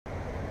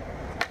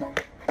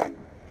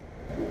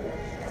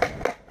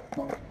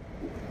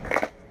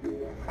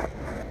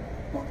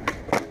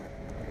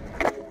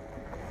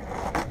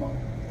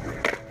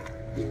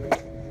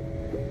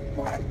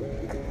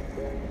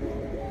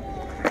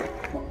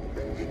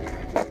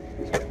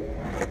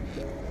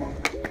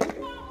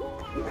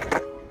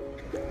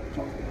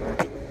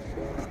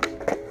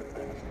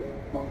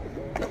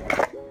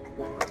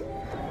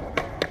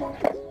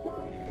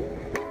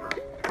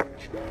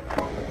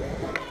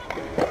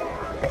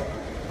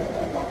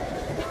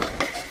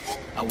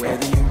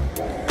with you.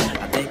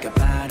 I think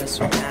about us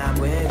when I'm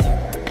with you.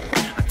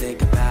 I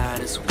think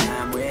about us when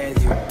I'm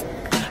with you.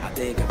 I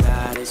think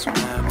about us when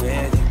I'm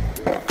with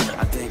you.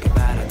 I think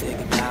about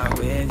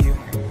with you.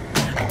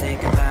 I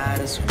think about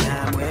us when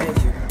I'm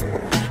with you.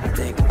 I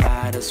think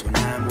about us when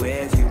I'm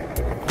with you.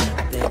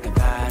 I think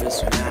about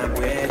us when I'm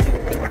with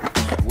you.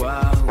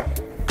 Whoa,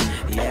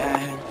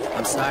 yeah.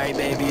 I'm sorry,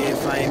 baby,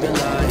 if I ain't been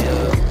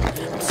loyal.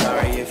 I'm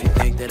sorry if you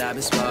think that I've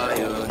been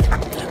spoiled.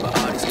 But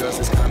all these girls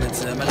is coming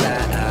to my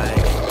life.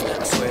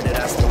 I swear that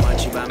I still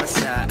want you by my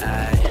side.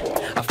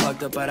 I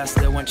fucked up, but I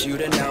still want you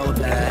to know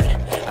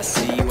that I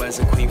see you as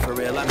a queen, for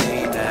real, I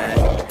mean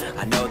that.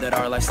 I know that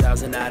our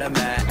lifestyles are not a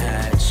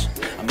match.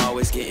 I'm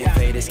always getting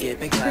faded,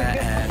 skipping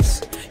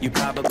class. You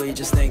probably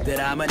just think that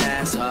I'm an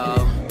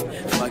asshole.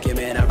 Fuck it,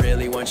 man, I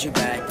really want you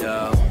back,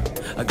 though.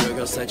 A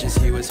girl such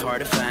as you is hard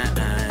to find.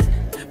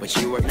 But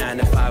you work 9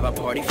 to 5, I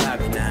party 5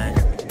 to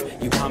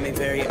 9. You call me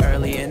very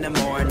early in the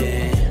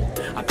morning.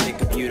 I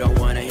pick up, you don't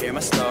wanna hear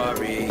my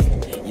story.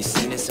 You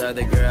seen this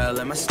other girl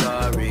in my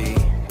story,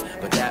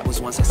 but that was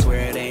once, I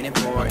swear it ain't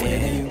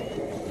important.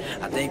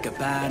 I think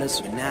about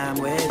us when I'm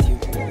with you.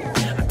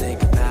 I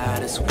think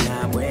about us when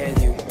I'm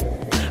with you.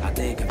 I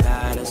think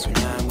about us when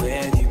I'm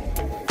with you.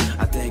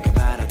 I think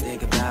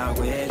about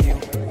with you.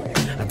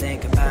 I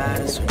think about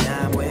us when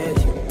I'm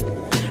with you.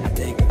 I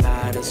think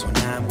about us when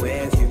I'm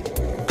with you.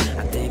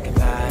 I think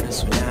about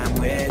us when I'm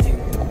with you.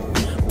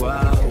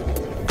 Whoa,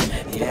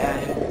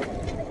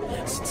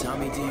 yeah. So tell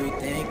me, do you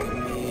think of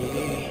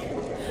me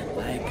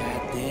like I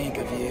think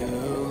of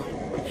you?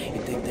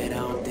 You think that I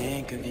don't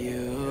think of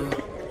you?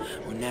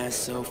 When that's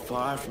so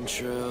far from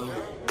true.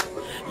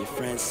 Your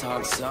friends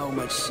talk so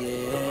much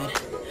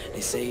shit.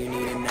 They say you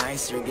need a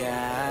nicer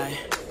guy.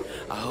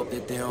 I hope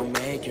that they don't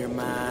make your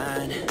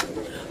mind.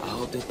 I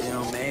hope that they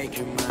don't make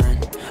your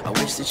mind. I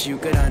wish that you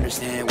could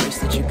understand. Wish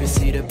that you could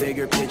see the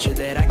bigger picture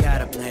that I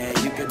got a plan.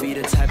 You could be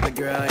the type of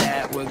girl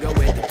that would go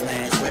with the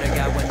plan. Swear to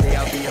God, one day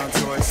I'll be on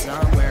tour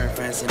somewhere in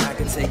France, and I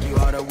can take you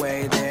all the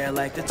way there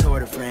like the Tour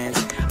de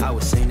France. I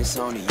would sing this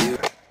song to you.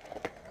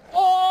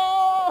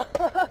 ¡Oh!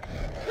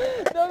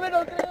 No me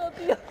lo creo,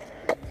 tío.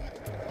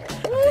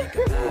 I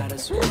think about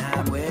us when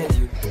I'm with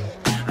you.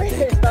 I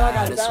think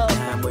about us when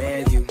I'm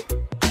with you.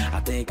 I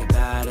think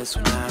about us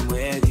when I'm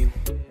with you.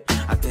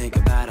 I think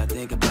about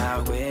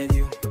with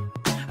you.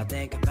 I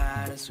think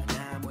about us when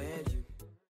I'm with you.